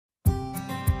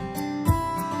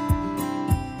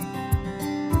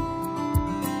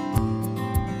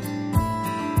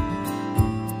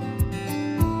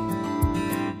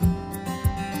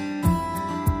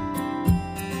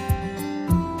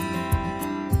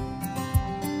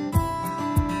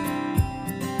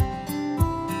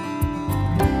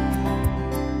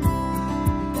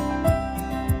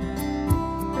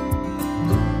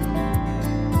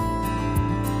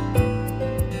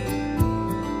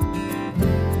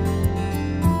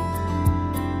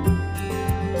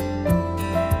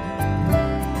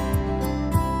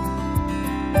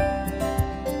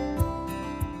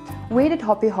did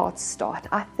Hoppy Hearts start?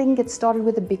 I think it started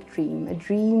with a big dream,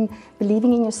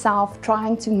 believing in yourself,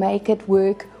 trying to make it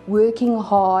work, working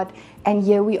hard, and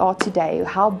here we are today.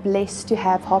 How blessed to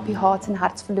have Hoppy Hearts and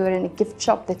Hearts verloren, a gift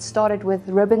shop that started with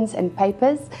ribbons and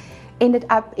papers, ended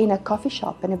up in a coffee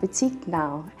shop and a boutique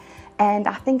now. And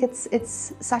I think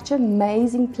it's such an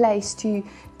amazing place to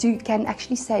can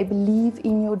actually say, believe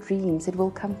in your dreams, it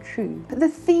will come true. The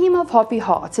theme of Hoppy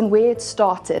Hearts and where it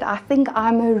started, I think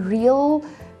I'm a real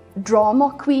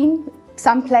drama queen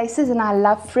some places, and I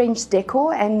love French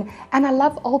decor and I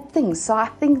love old things. So I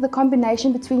think the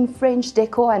combination between French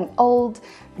decor and old,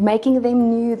 making them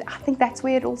new, I think that's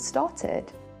where it all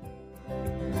started.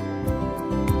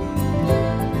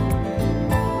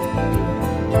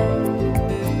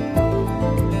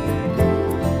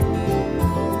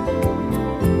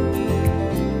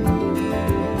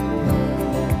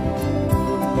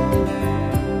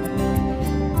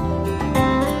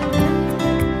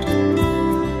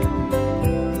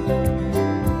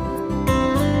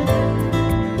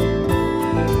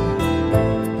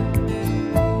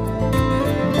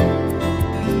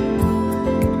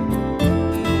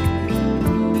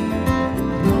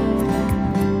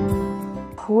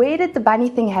 Where did the bunny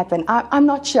thing happen? I'm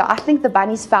not sure. I think the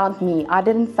bunnies found me. I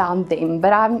didn't found them,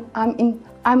 but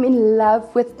I'm in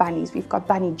love with bunnies. We've got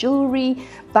bunny jewelry,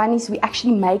 bunnies. We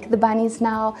actually make the bunnies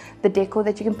now, the decor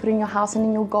that you can put in your house and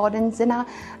in your gardens. And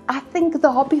I think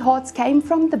the Hoppy Hearts came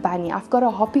from the bunny. I've got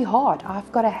a hoppy heart.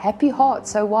 I've got a happy heart.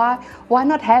 So why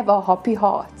not have a Hoppy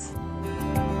Heart?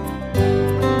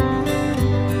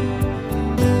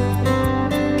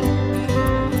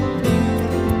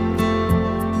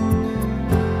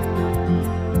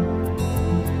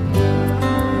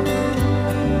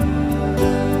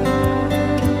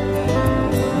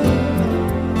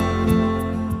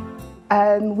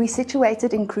 We're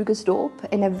situated in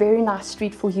Krugersdorp in a very nice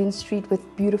street, Viljoen Street, with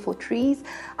beautiful trees.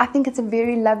 I think it's a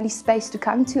very lovely space to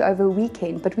come to over a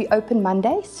weekend, but we open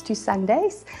Mondays to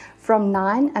Sundays from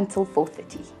 9 until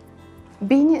 4:30.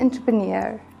 Being an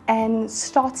entrepreneur and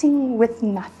starting with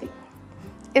nothing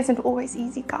isn't always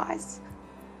easy, guys.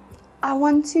 I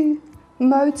want to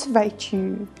motivate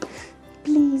you.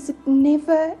 Please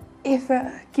never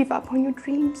ever give up on your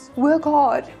dreams. Work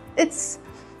hard.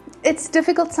 It's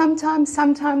difficult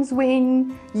sometimes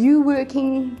when you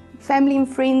working, family and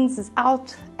friends is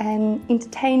out and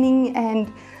entertaining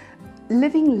and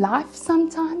living life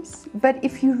sometimes. But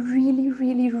if you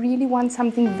really want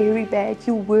something very bad,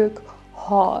 you work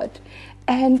hard.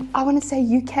 And I want to say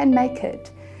you can make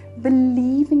it.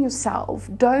 Believe in yourself.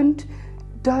 Don't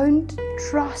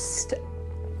trust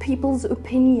people's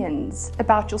opinions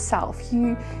about yourself.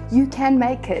 You can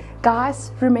make it.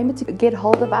 Guys, remember to get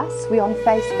hold of us. We're on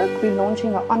Facebook. We're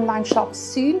launching our online shop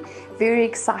soon. Very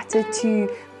excited to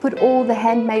put all the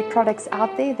handmade products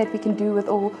out there that we can do with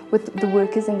the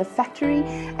workers in the factory.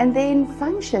 And then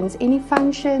functions, any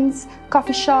functions,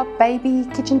 coffee shop, baby,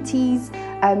 kitchen teas,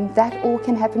 that all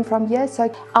can happen from here. So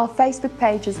our Facebook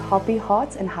page is Hoppy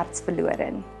Hearts and Hearts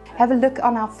verloren. Have a look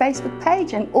on our Facebook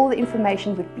page and all the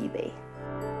information would be there.